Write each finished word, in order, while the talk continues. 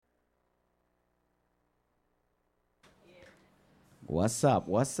What's up?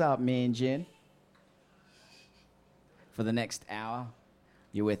 What's up, me and Jin? For the next hour,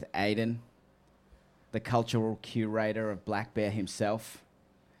 you're with Aidan, the cultural curator of Black Bear himself,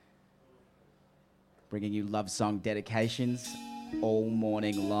 bringing you love song dedications all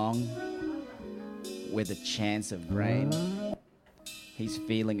morning long with a chance of rain. He's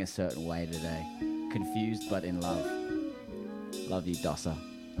feeling a certain way today, confused but in love. Love you, Dossa.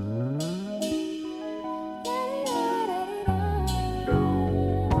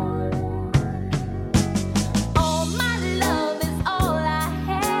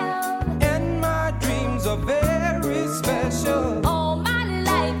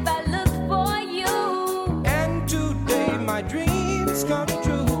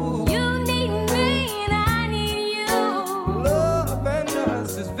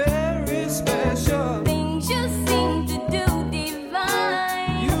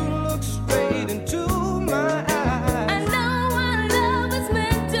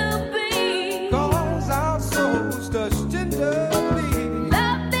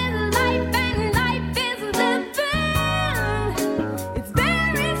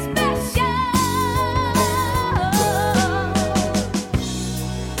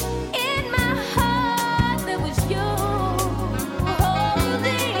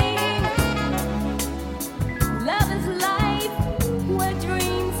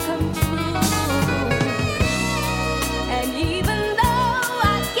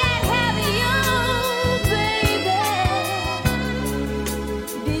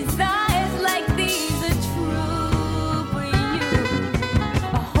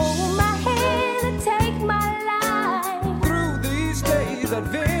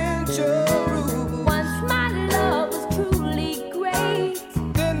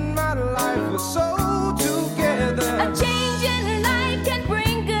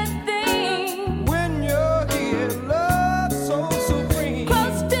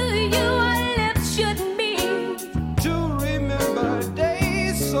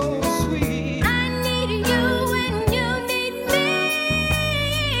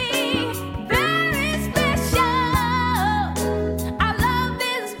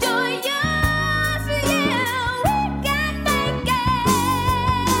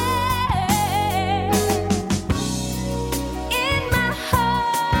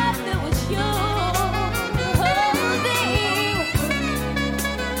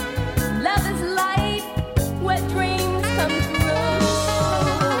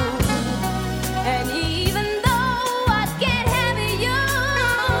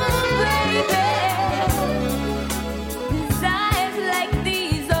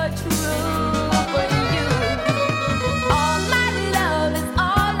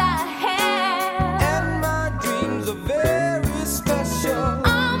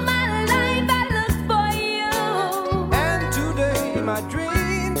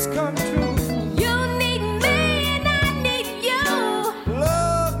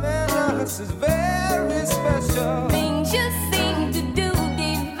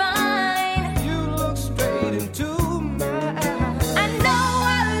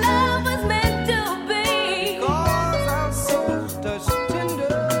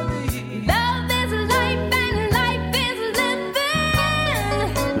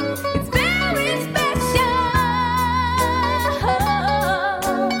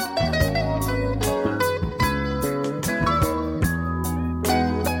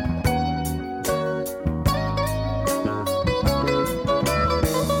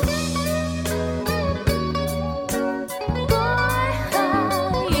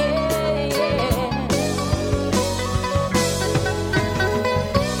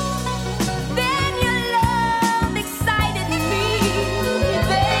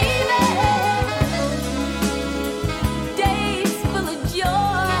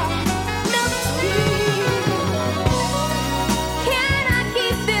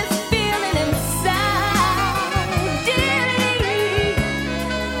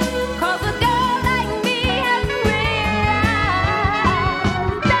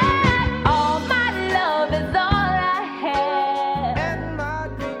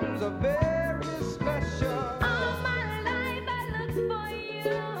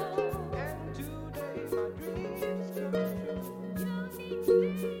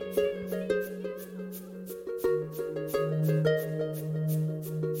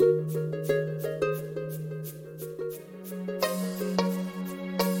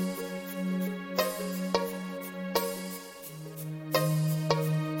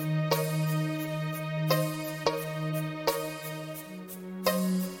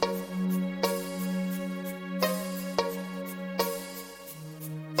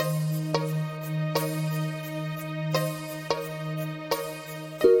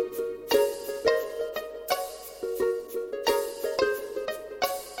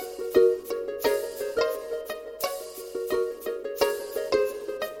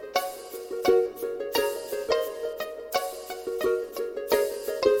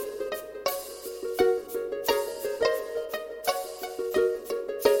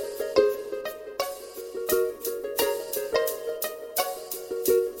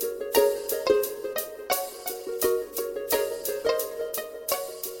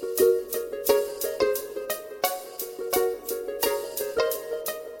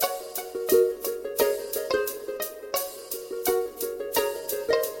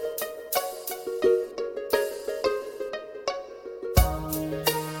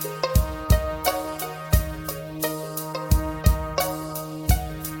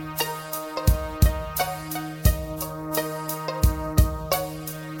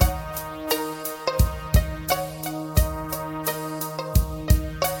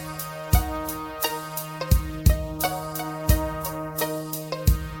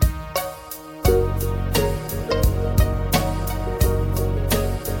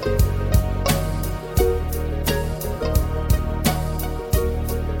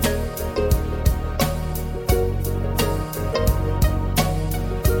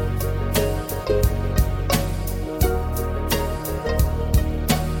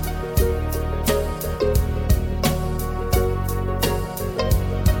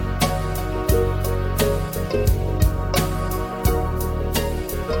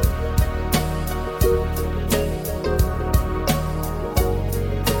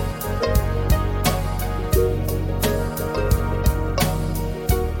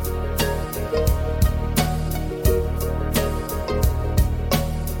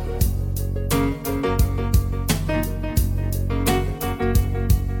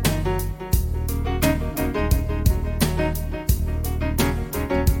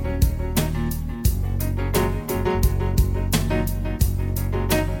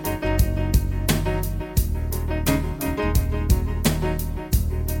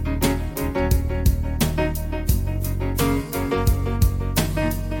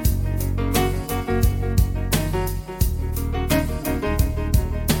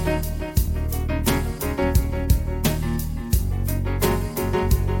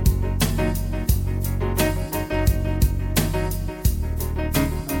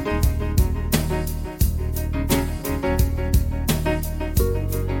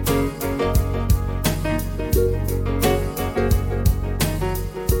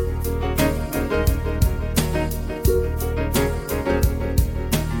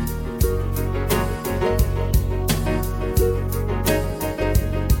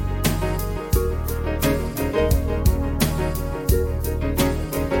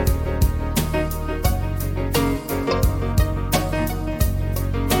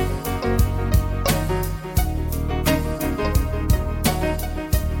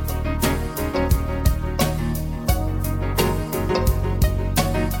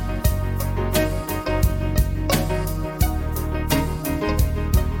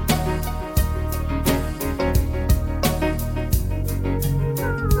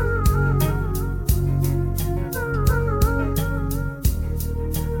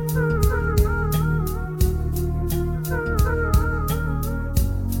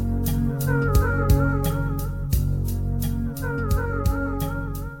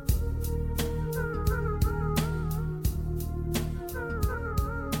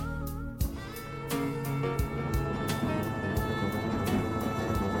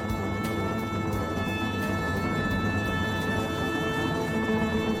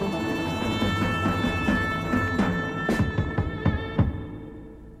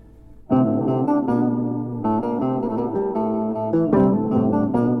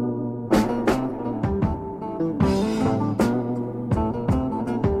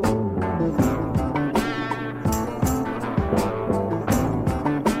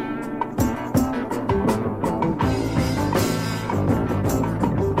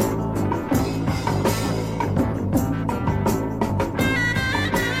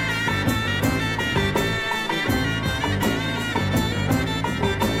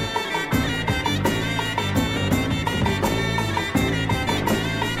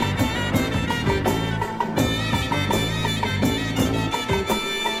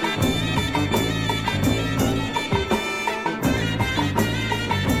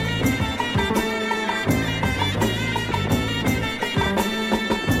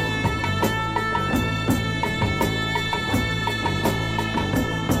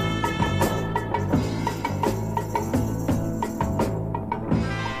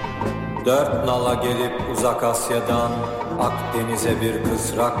 Dört nala gelip uzak Asya'dan Akdeniz'e bir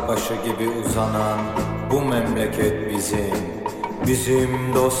kısrak başı gibi uzanan bu memleket bizim,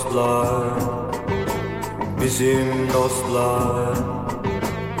 bizim dostlar, bizim dostlar,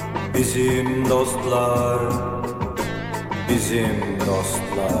 bizim dostlar, bizim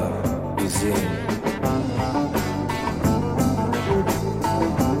dostlar, bizim.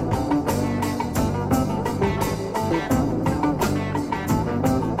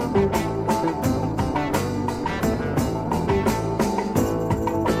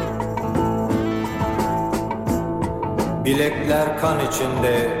 Bilekler kan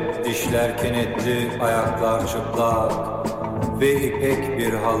içinde, dişler kenetli, ayaklar çıplak ve ipek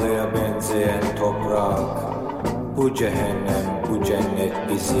bir halıya benzeyen toprak. Bu cehennem, bu cennet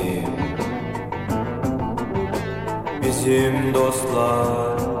bizim. Bizim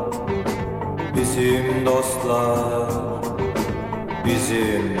dostlar, bizim dostlar,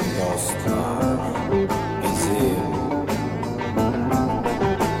 bizim dostlar, bizim.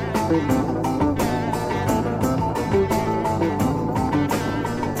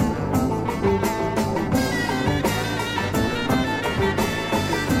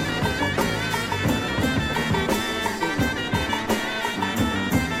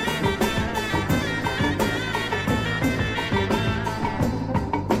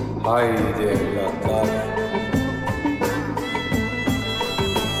 Haydi evlatlar.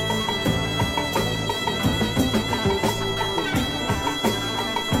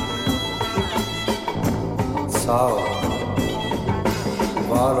 Sağ ol.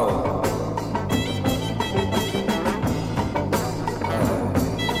 Var ol.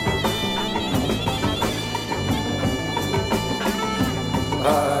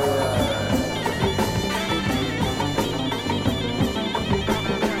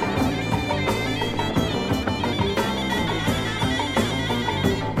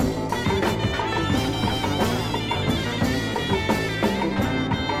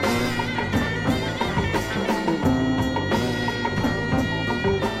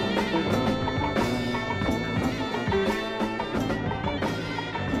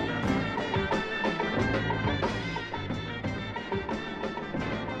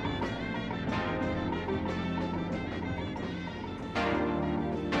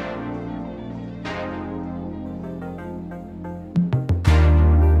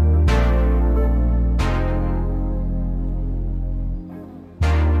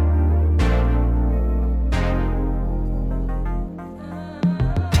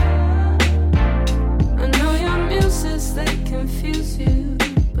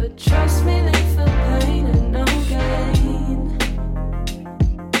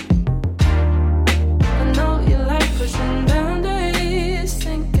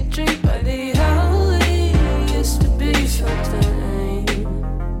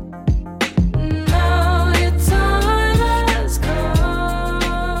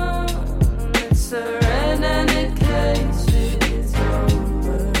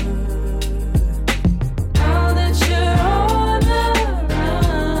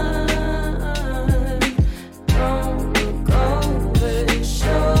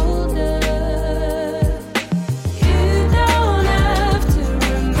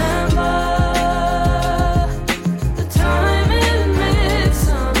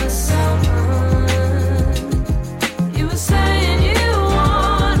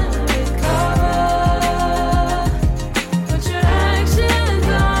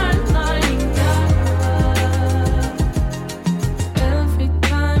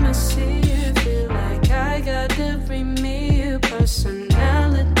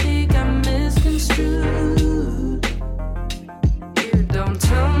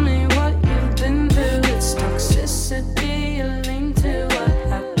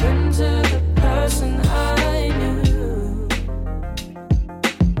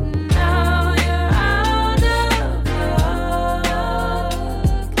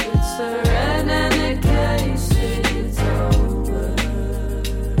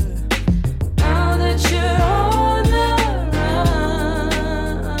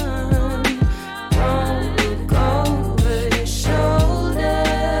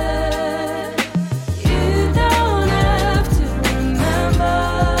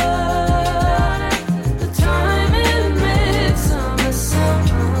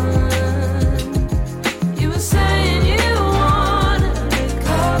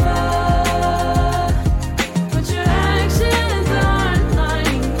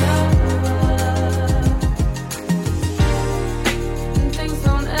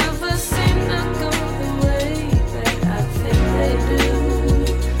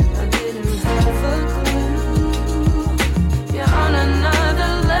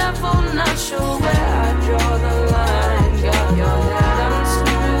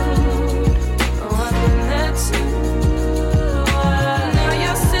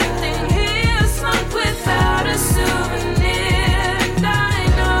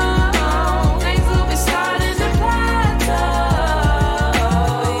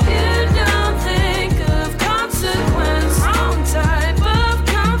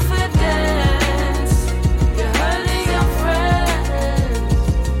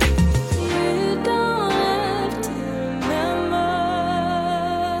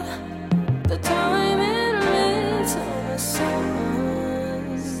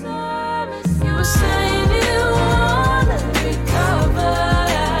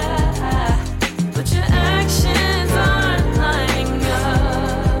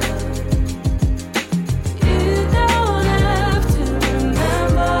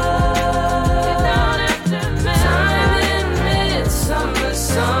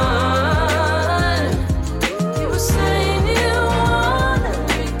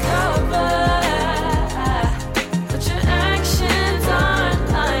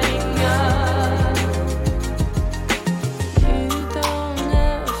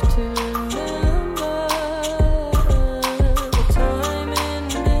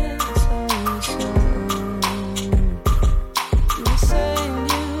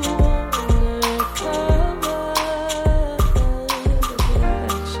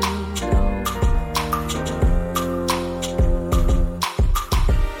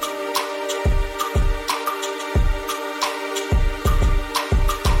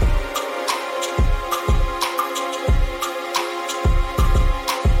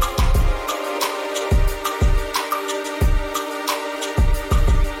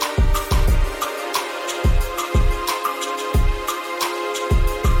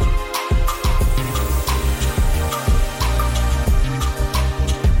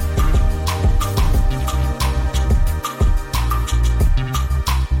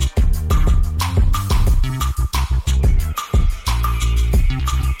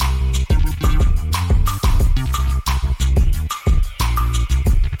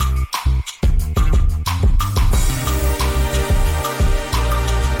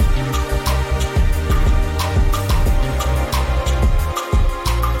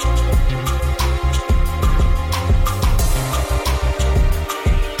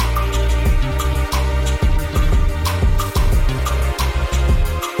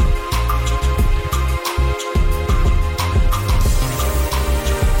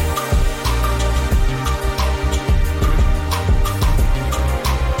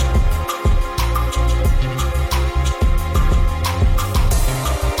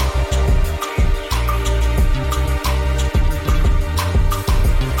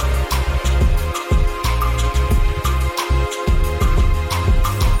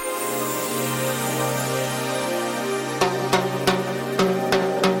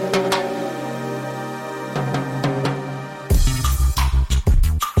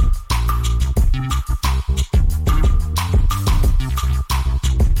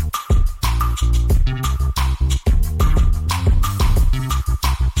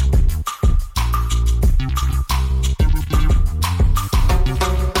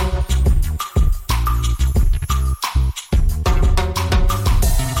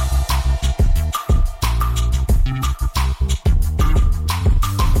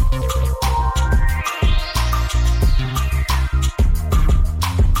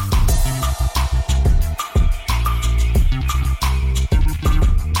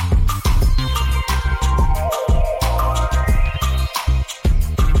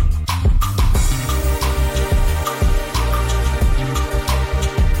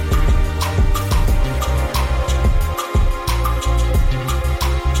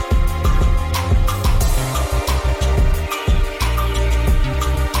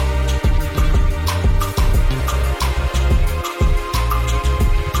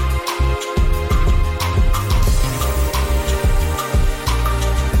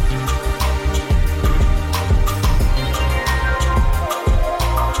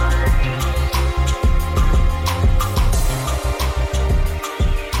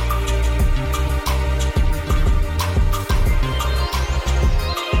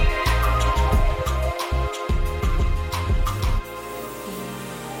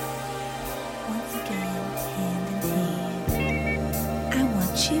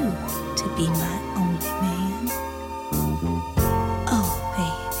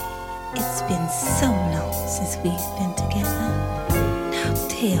 been so long since we've been together. Now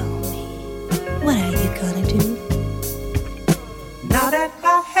tell me, what are you gonna do? Now that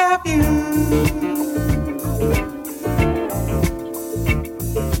I have you,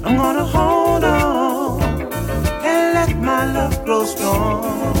 I'm gonna hold on and let my love grow strong.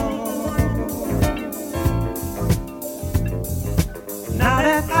 Now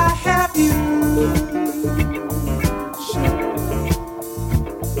that I have you,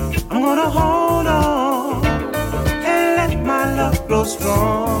 I'm gonna hold on and let my love grow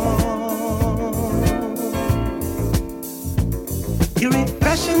strong. You're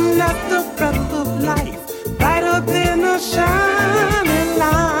refreshing like the breath of life, brighter than a shining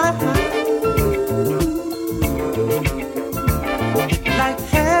light. Like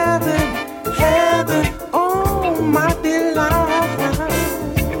heaven, heaven, oh my delight.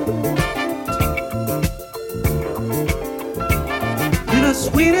 You're the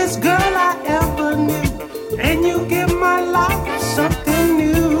sweetest girl I ever knew, and you give my life something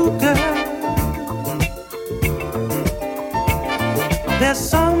new, girl. There's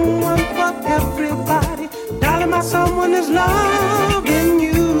someone for everybody, darling, my someone is loving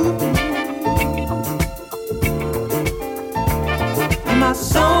you. My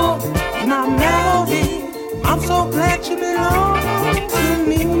soul, my melody, I'm so glad you belong to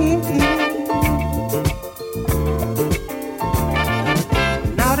me.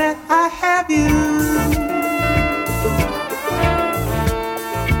 Now that I have you,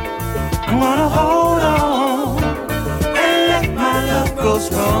 I'm gonna hold on and let my love grow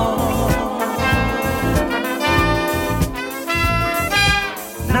strong.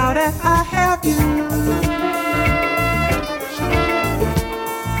 Now that I have you,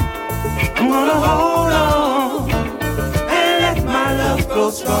 I'm gonna hold on and let my love grow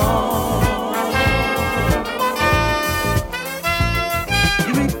strong.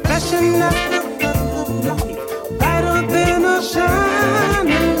 You're refreshing like the breath of life, brighter than a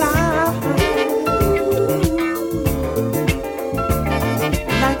shining light.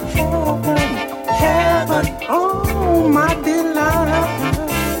 Like heaven, heaven, oh my delight.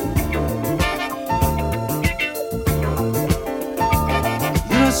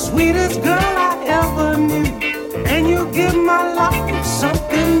 You're the sweetest girl I ever knew, and you give my life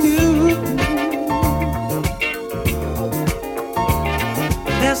something new.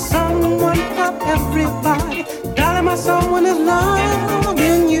 There's someone for everybody, darling, my someone is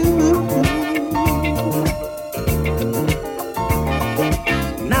loving you.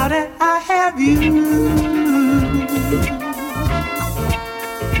 Now that I have you,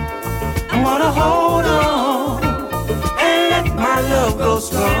 I'm gonna hold on and let my love grow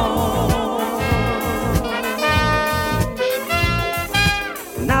strong.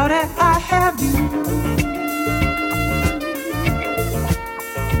 Now that I have you,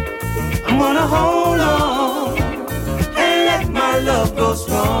 I'm gonna hold on and let my love grow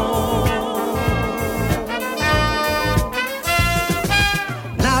strong.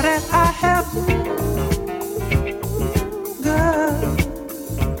 Now that I have you, girl,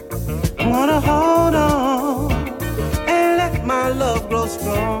 I'm gonna hold on and let my love grow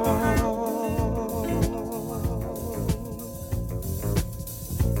strong.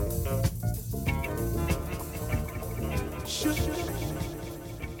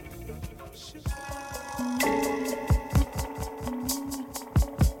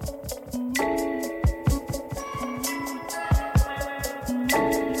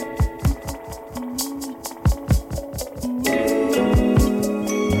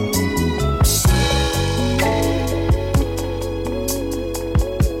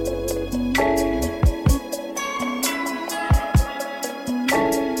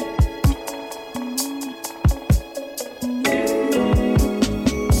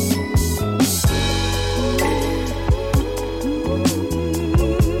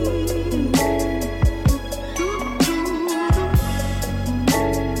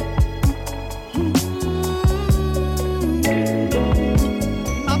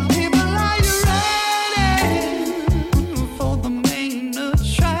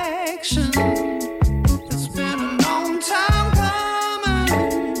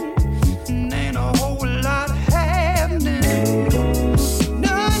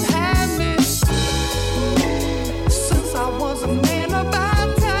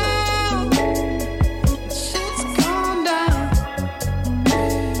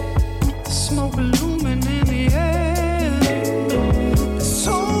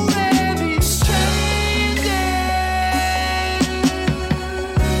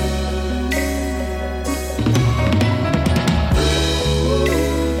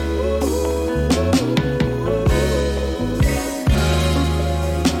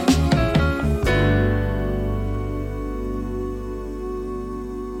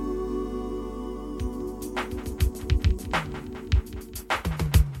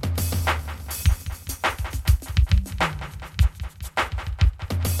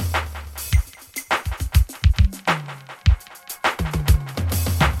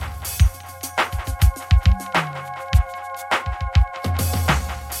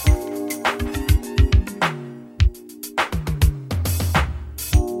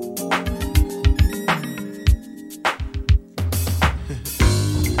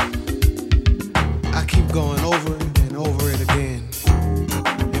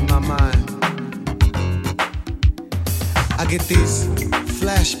 get these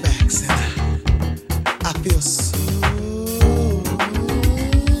flashbacks and I feel so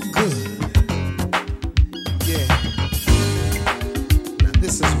good. Yeah. Now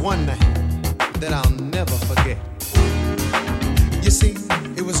this is one night that I'll never forget. You see,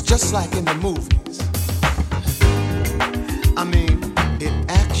 it was just like in the movies. I mean, it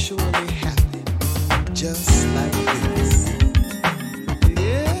actually happened just like this.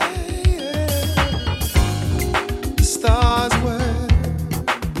 Yeah, yeah. The stars were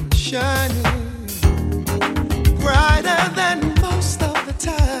shining brighter than most of the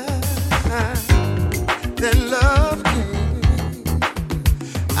time. Then love came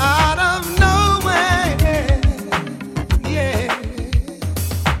out of nowhere. Yeah.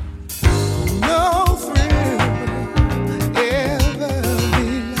 No thrill ever be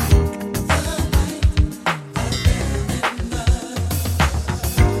like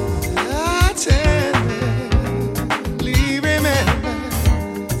I tenderly remember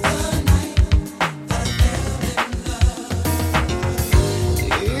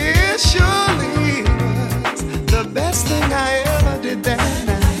it surely was the best thing I ever did that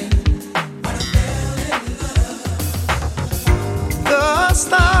night. The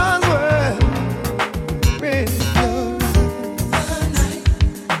stars were red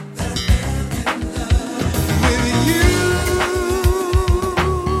with you.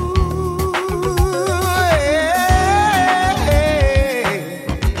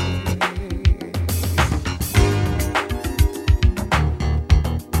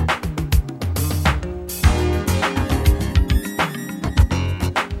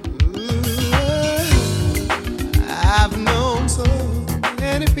 I've known so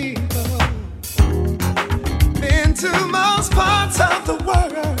many people, been to most parts of the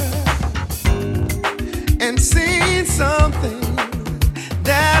world, and seen something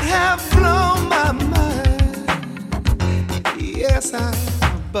that have blown my mind. Yes, I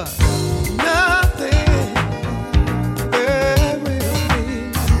have, but nothing will be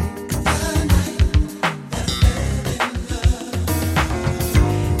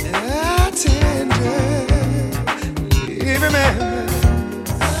like I tenderly remember.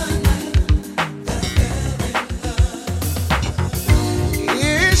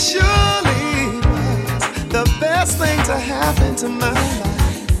 It surely was the best thing to happen to my life.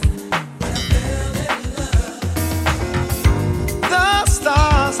 The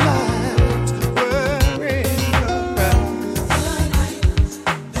stars light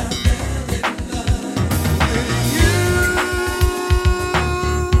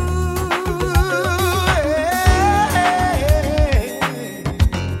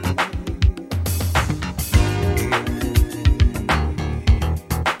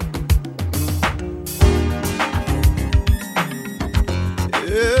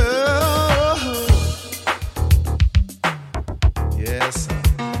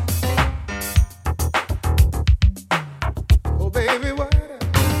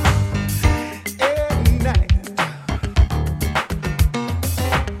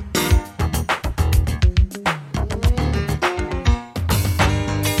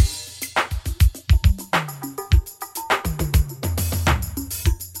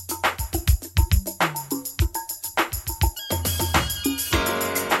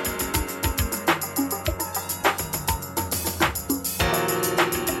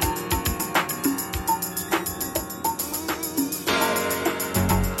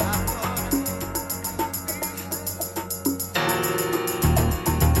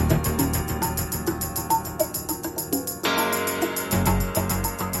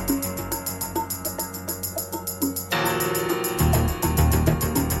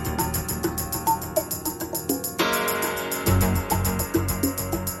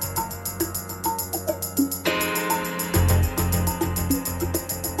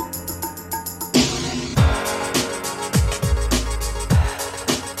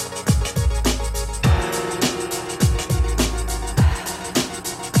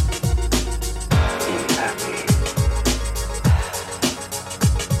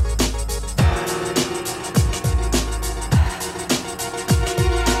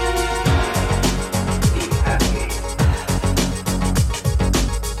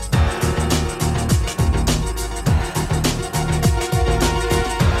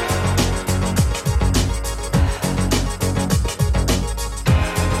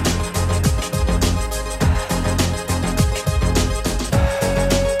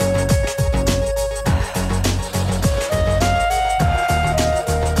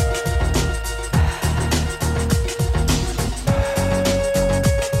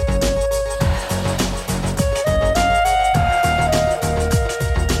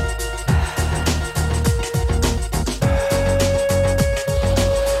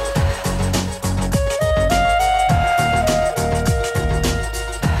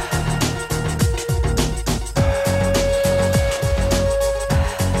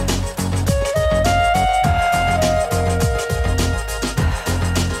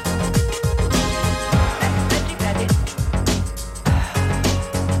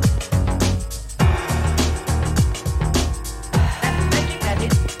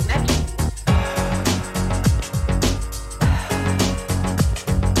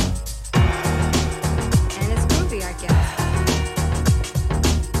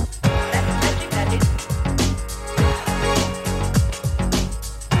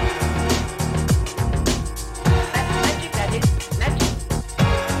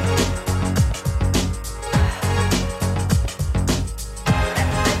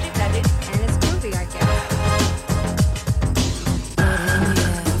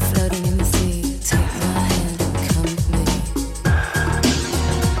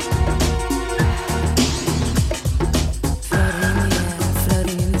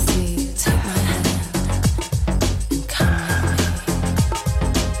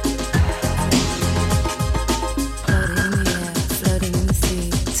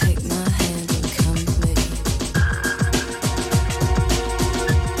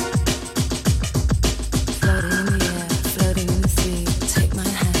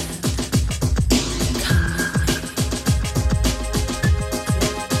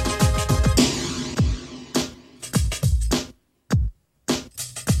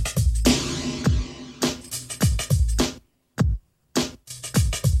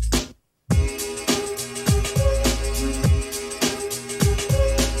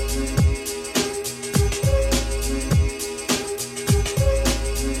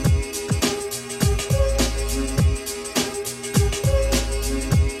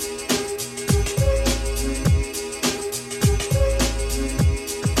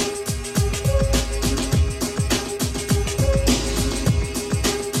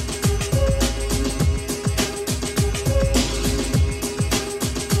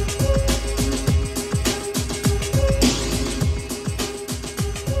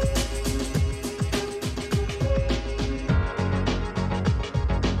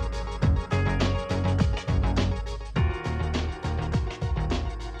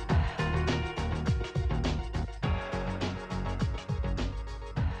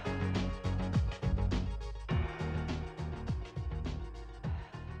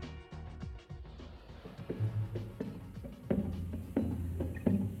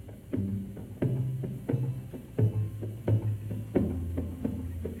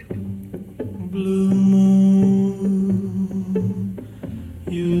Blue moon,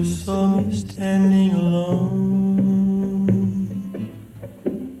 you saw me standing alone,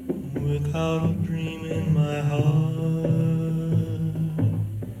 without a dream in my heart,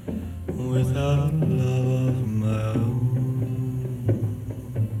 without a love of my own.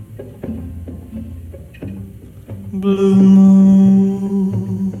 Blue moon,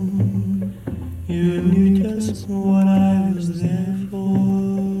 you knew just what I was there for.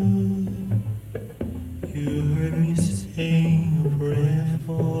 You heard me saying a prayer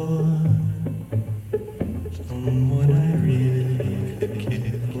for someone I really could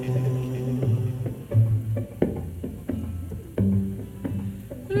care for.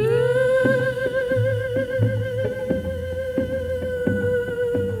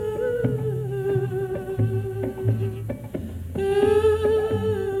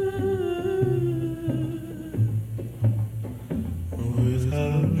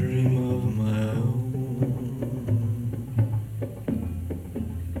 Without a dream of my own.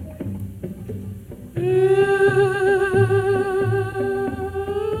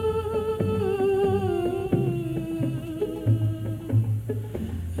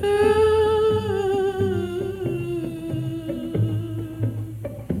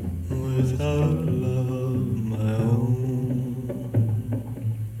 Without a love of my own.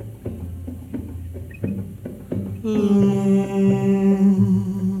 Blue moon,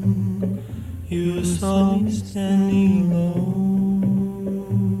 you saw me standing alone,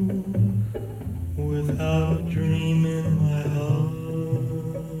 without a dream in my heart,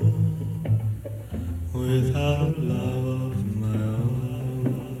 without a love of my own.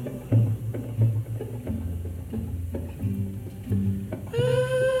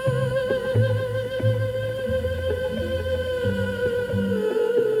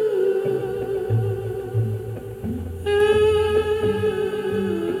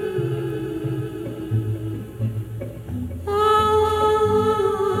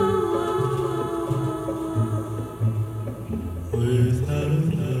 Without a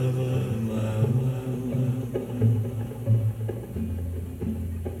love of my own.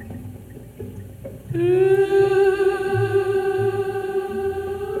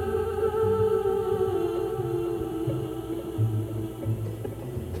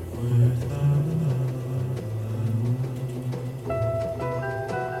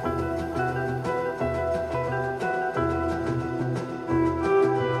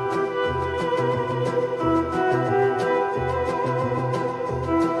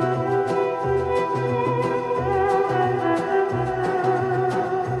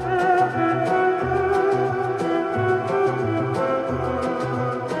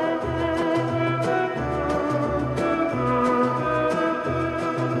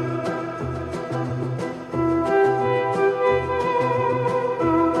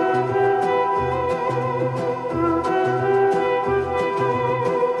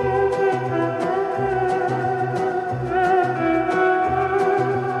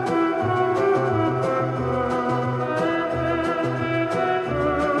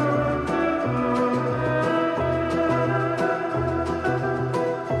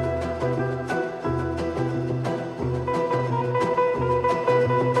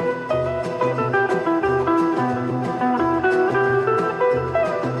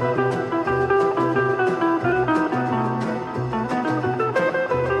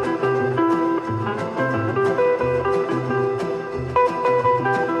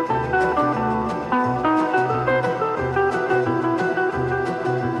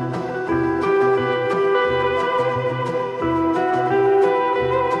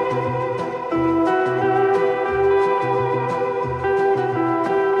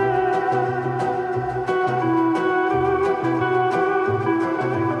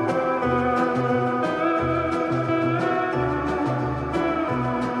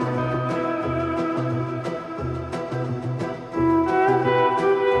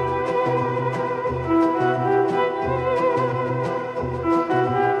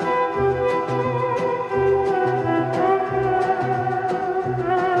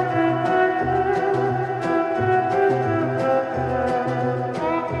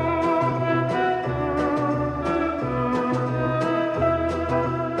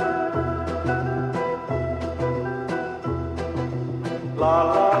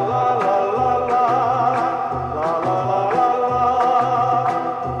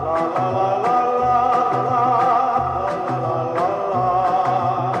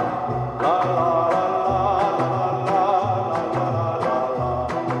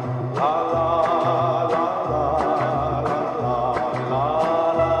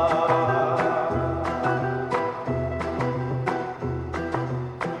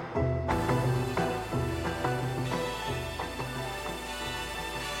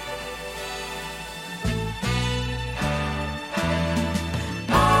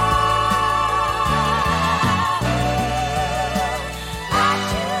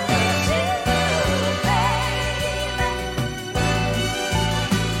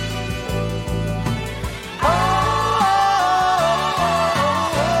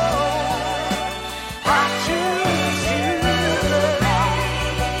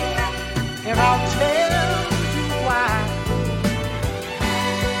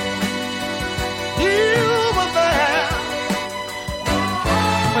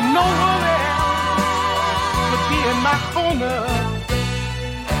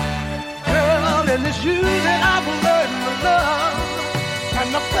 and it's you that I've learned to love, and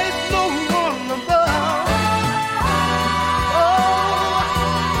the place no one above. Oh,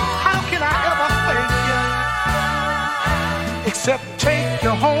 how can I ever thank you, except take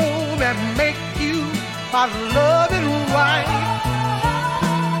you home and make you my loving wife,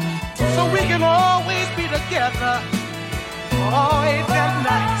 so we can always be together. Oh, ain't that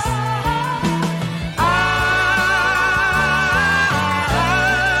nice?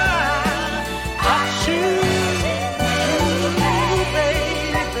 I choose you,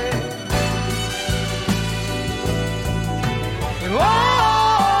 baby. And oh,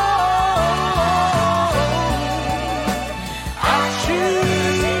 I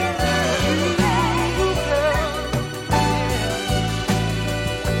choose you, girl.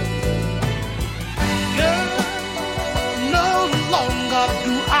 Girl, no longer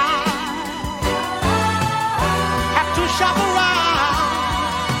do I have to shop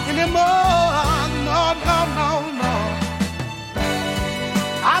around anymore. No, no, no, no.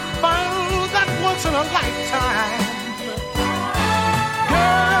 I found that once in a lifetime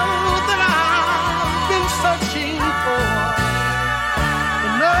girl that I've been searching for.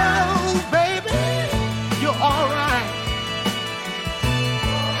 No, baby, you're alright.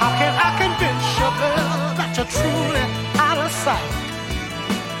 How can I convince you, girl, that you're truly out of sight?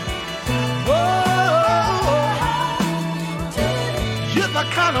 Whoa, you're the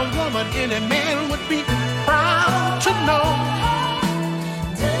kind of woman any man would be proud to know.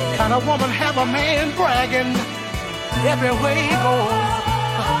 Kind of woman have a man bragging everywhere he goes.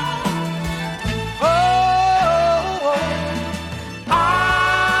 Oh,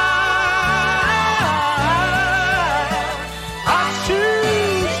 I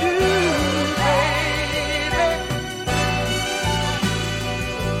choose you, baby.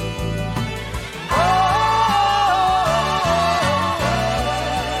 Oh,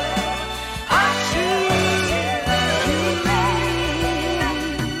 I choose you.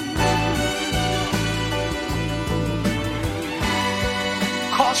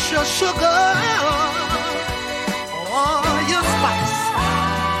 'Cause you're sugar, oh, you're spice,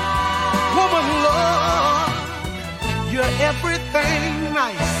 woman love, you're everything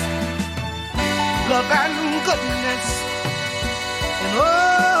nice, love and goodness, and oh,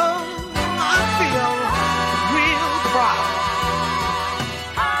 I feel real proud.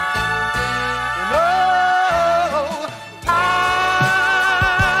 And oh,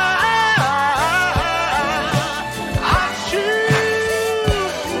 I choose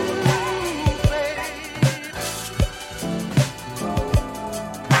you, baby.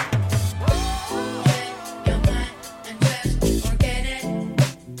 Your mind and just forget it.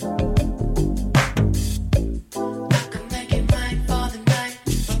 I can make it mine for the night.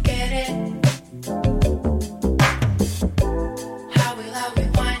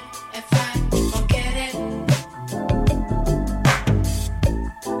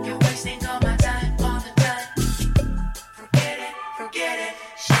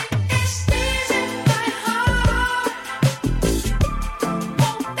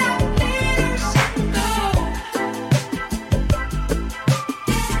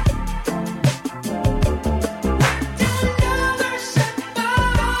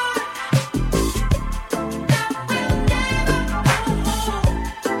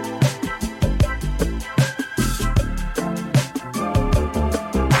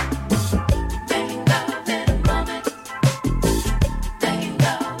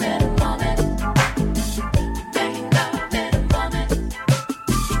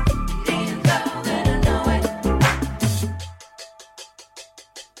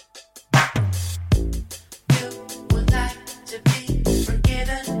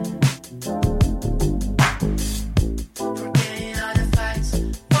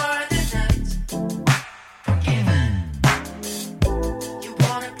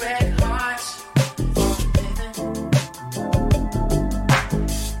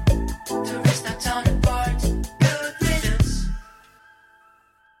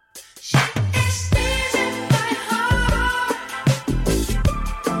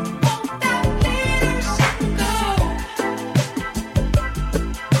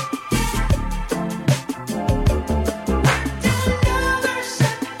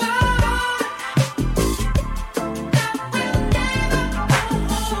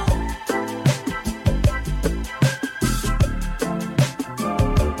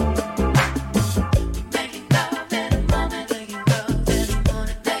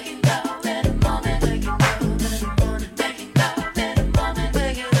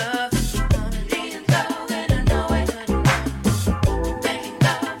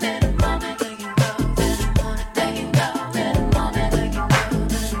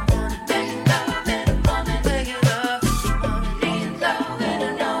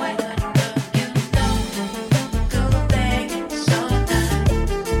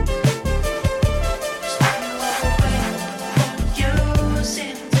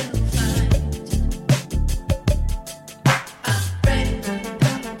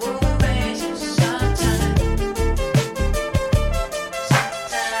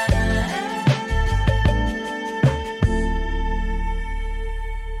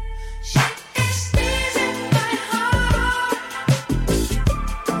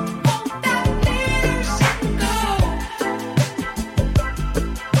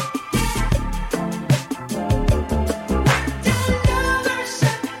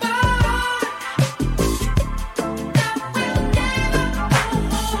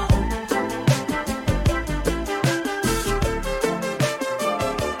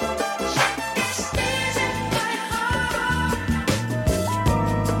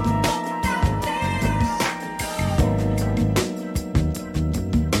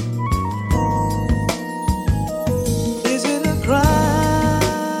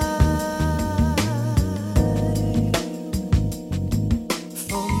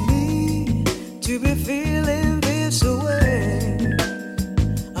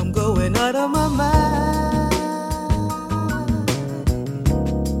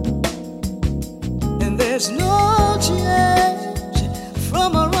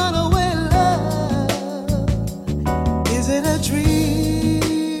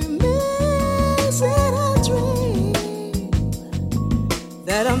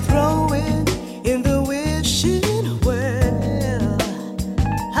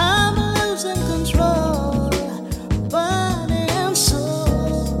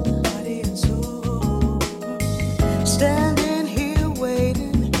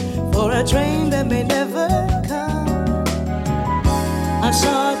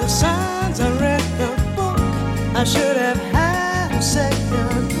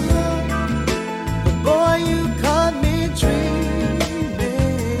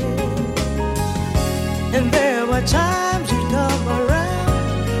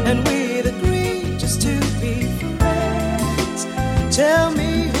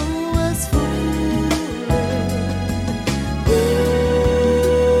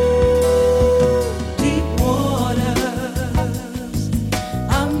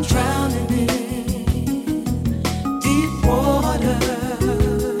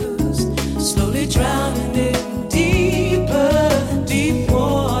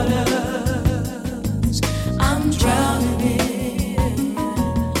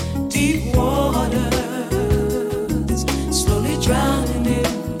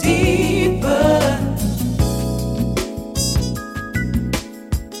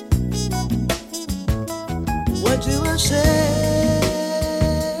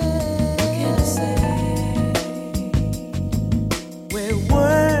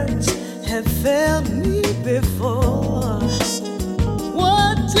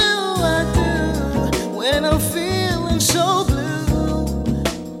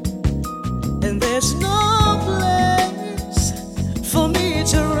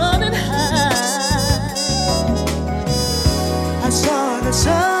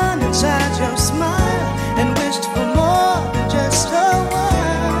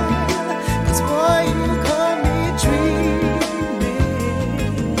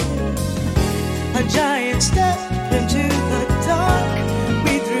 Step into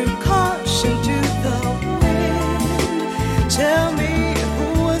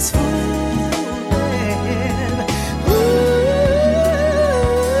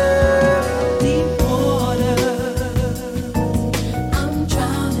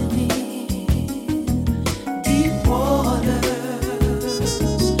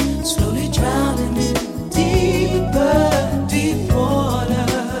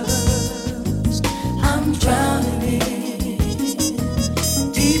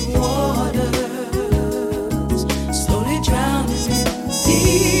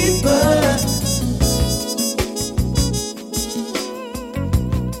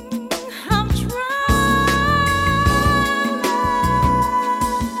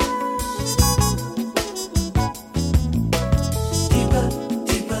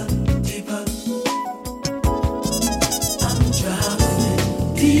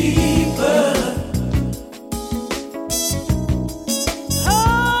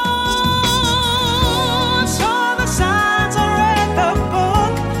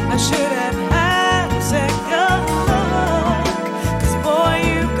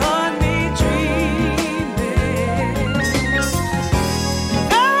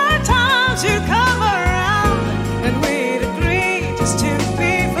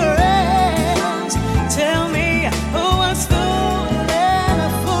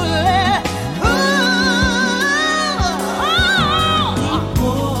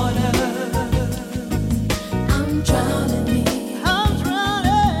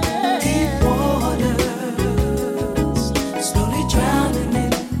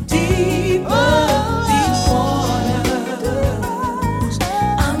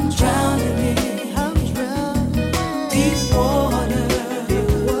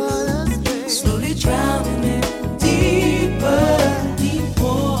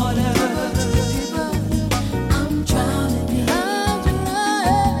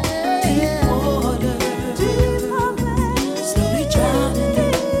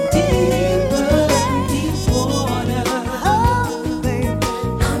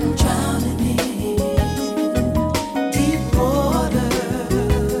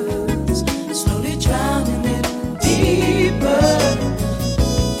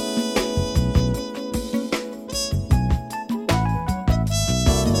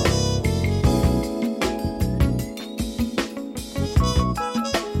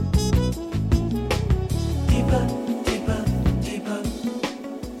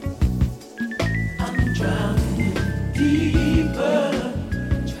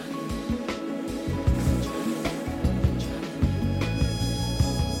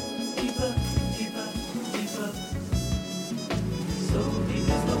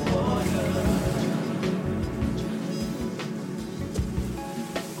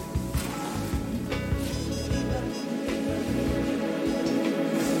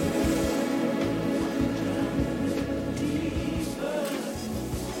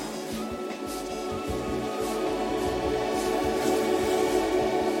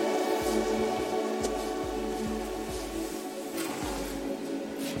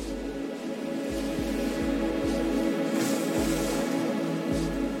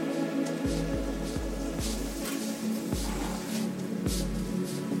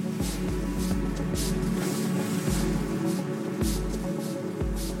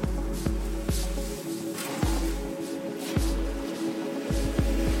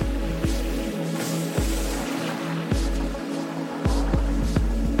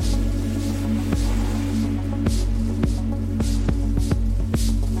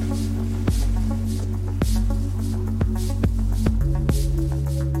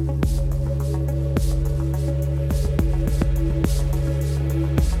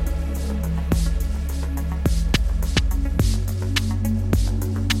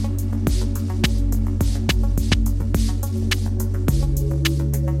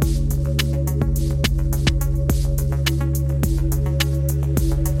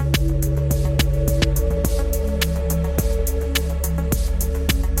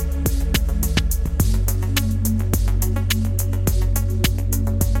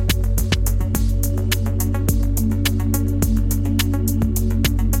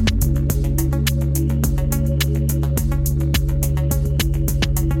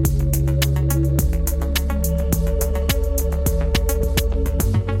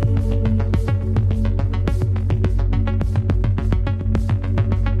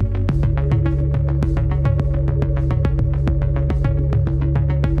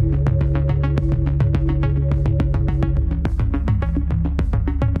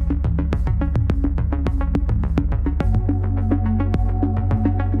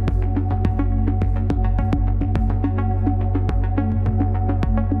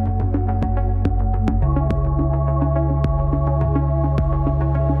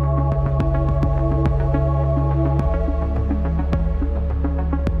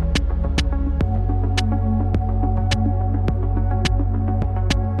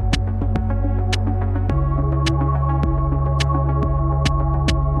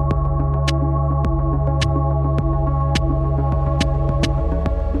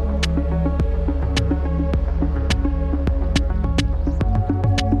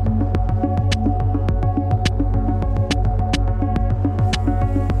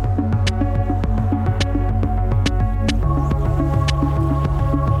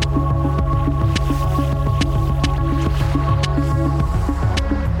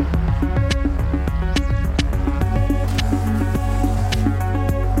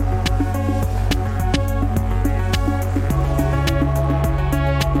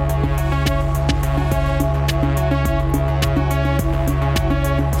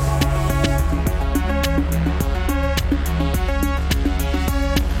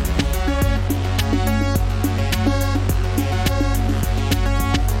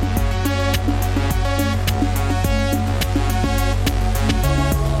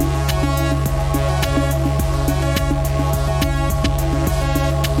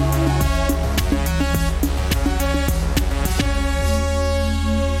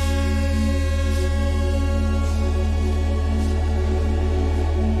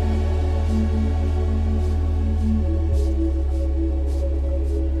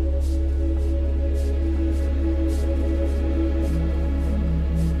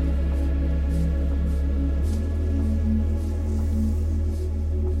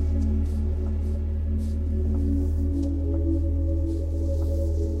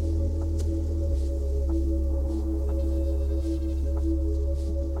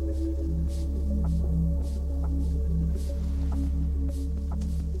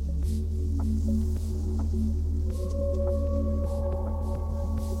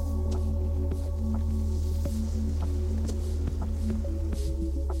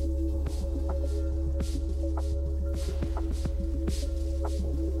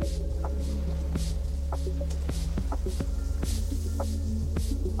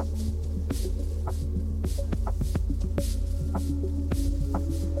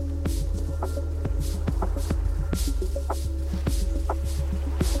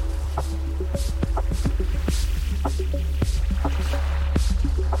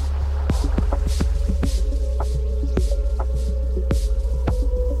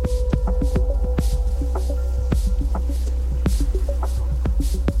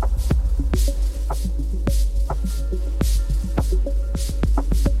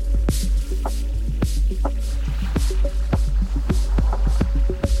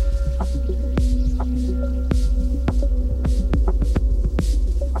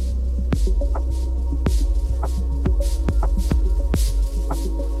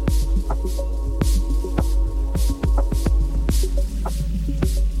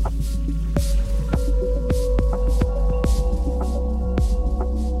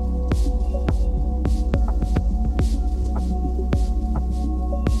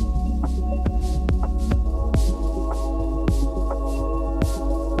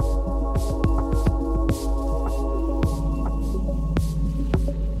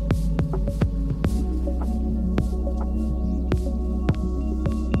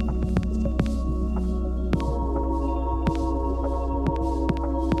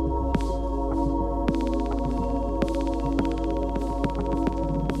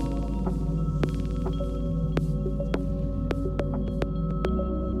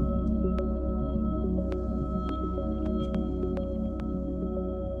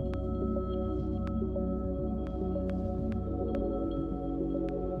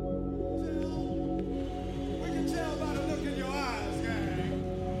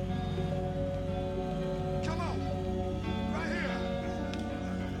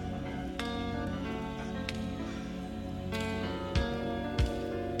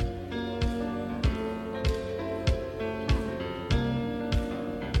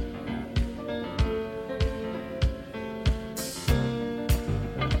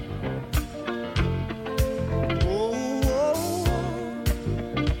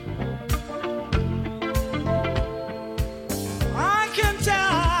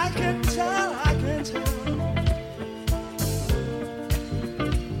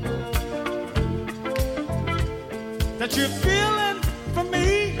that you're feeling for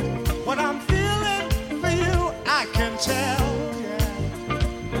me what I'm feeling for you. I can tell, yeah,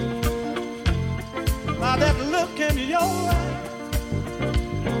 by that look in your eye,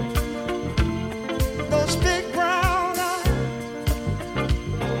 those big brown eyes.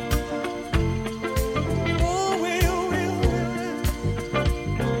 Oh, will.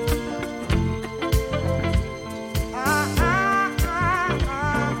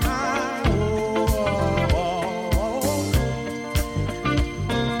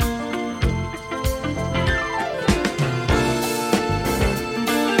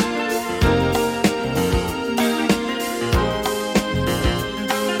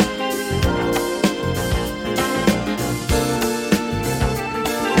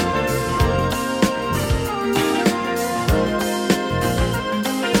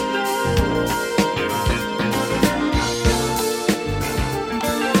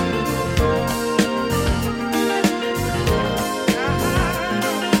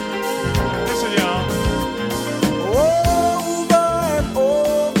 Listen, y'all. Over and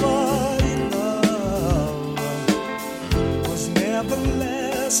over in love was never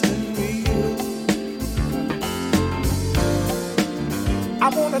less than real. I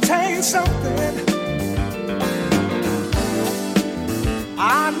wanna tell you something.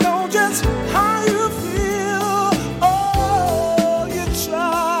 I know just how you feel. Oh, you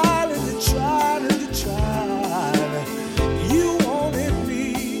tried and you tried and you tried. You wanted me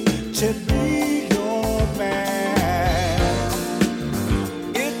to be your man.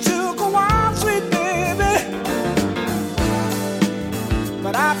 It took a while, sweet baby,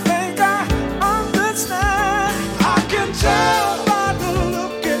 but I think I understand. I can tell by the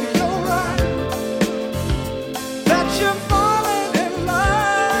look in your eye that you're falling in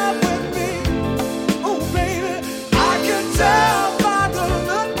love with me. Oh, baby, I can tell by the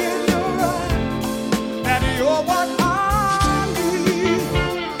look in your eye that you're what I need.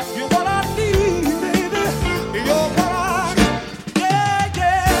 You're what I need, baby. You're what I need.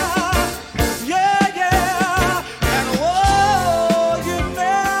 Yeah. And oh, you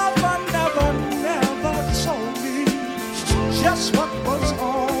never told me just what was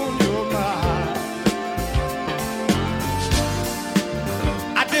on your mind.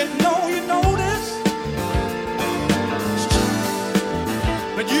 I didn't know you noticed,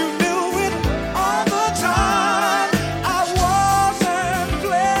 but you knew it all the time. I wasn't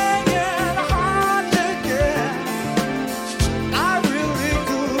playing hard to get. I really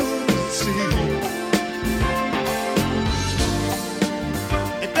could see.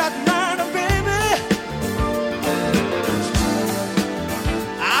 It doesn't matter, baby.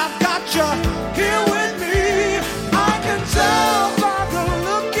 I've got you here with me. I can tell by the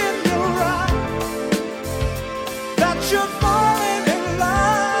look in your eye that you're falling in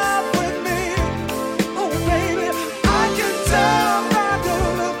love with me. Oh, baby, I can tell by the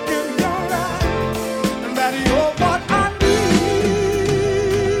look in your eye that you're what I need.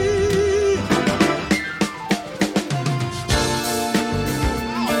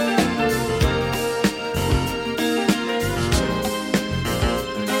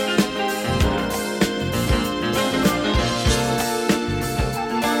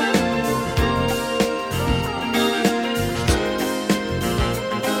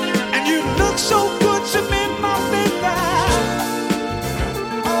 And you look so good to me, my baby.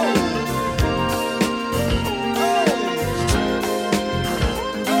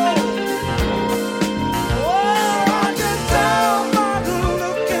 Oh, I can tell by the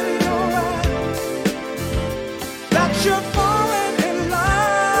look in your eye that you're falling in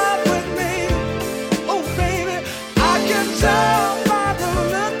love with me. Oh, baby, I can tell by the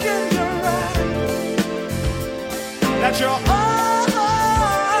look in your eye that you're